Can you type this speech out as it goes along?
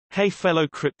Hey fellow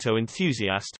crypto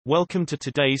enthusiast, welcome to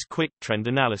today's quick trend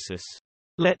analysis.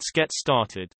 Let's get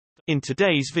started. In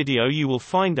today's video you will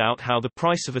find out how the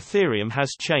price of Ethereum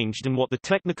has changed and what the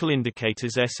technical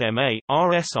indicators SMA,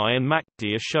 RSI and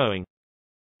MACD are showing.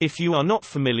 If you are not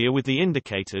familiar with the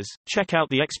indicators, check out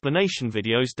the explanation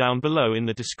videos down below in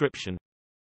the description.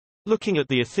 Looking at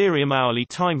the Ethereum hourly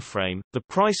time frame, the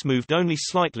price moved only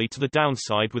slightly to the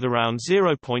downside with around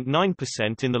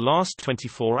 0.9% in the last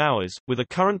 24 hours, with a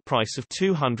current price of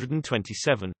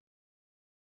 227.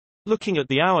 Looking at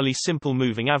the hourly simple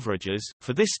moving averages,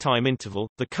 for this time interval,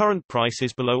 the current price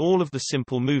is below all of the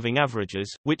simple moving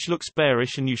averages, which looks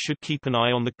bearish and you should keep an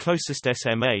eye on the closest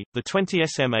SMA. The 20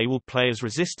 SMA will play as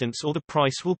resistance or the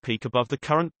price will peak above the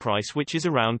current price, which is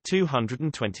around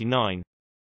 229.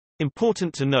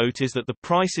 Important to note is that the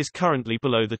price is currently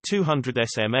below the 200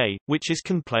 SMA, which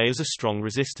can play as a strong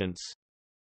resistance.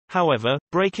 However,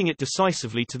 breaking it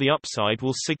decisively to the upside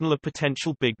will signal a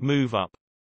potential big move up.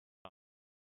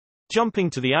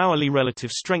 Jumping to the hourly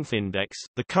relative strength index,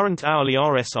 the current hourly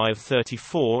RSI of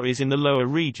 34 is in the lower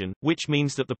region, which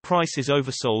means that the price is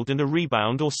oversold and a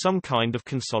rebound or some kind of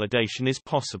consolidation is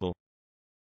possible.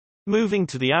 Moving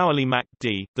to the hourly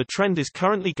MACD, the trend is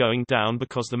currently going down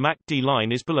because the MACD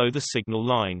line is below the signal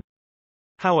line.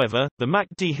 However, the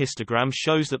MACD histogram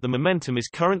shows that the momentum is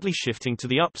currently shifting to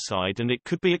the upside and it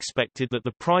could be expected that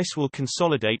the price will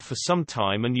consolidate for some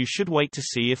time, and you should wait to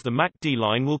see if the MACD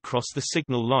line will cross the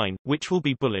signal line, which will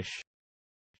be bullish.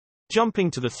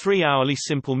 Jumping to the 3-hourly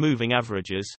simple moving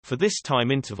averages, for this time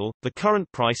interval, the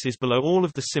current price is below all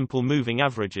of the simple moving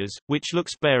averages, which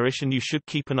looks bearish and you should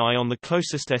keep an eye on the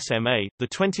closest SMA. The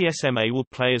 20 SMA will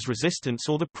play as resistance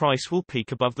or the price will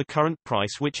peak above the current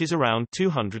price, which is around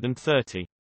 230.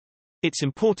 It's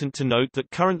important to note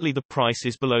that currently the price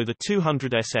is below the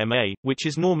 200 SMA, which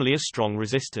is normally a strong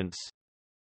resistance.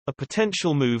 A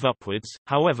potential move upwards,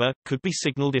 however, could be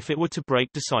signaled if it were to break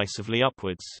decisively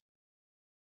upwards.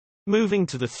 Moving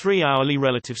to the 3-hourly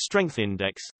relative strength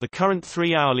index, the current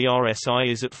 3-hourly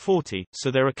RSI is at 40,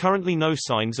 so there are currently no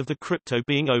signs of the crypto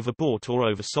being overbought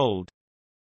or oversold.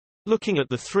 Looking at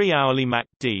the 3-hourly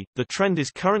MACD, the trend is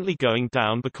currently going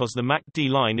down because the MACD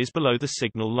line is below the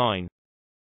signal line.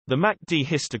 The MACD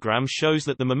histogram shows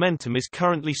that the momentum is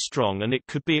currently strong and it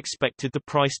could be expected the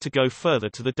price to go further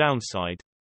to the downside.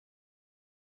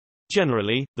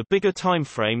 Generally, the bigger time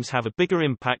frames have a bigger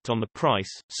impact on the price,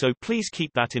 so please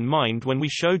keep that in mind when we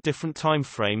show different time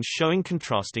frames showing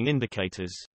contrasting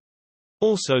indicators.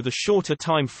 Also, the shorter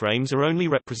time frames are only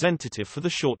representative for the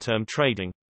short-term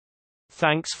trading.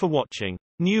 Thanks for watching.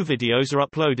 New videos are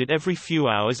uploaded every few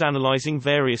hours analyzing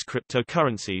various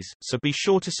cryptocurrencies, so be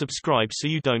sure to subscribe so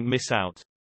you don't miss out.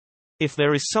 If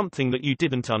there is something that you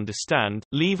didn't understand,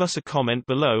 leave us a comment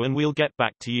below and we'll get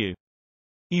back to you.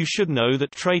 You should know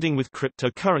that trading with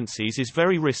cryptocurrencies is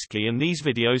very risky, and these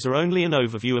videos are only an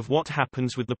overview of what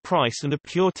happens with the price and a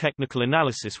pure technical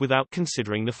analysis without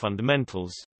considering the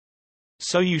fundamentals.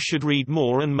 So you should read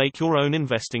more and make your own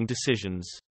investing decisions.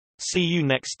 See you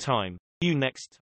next time.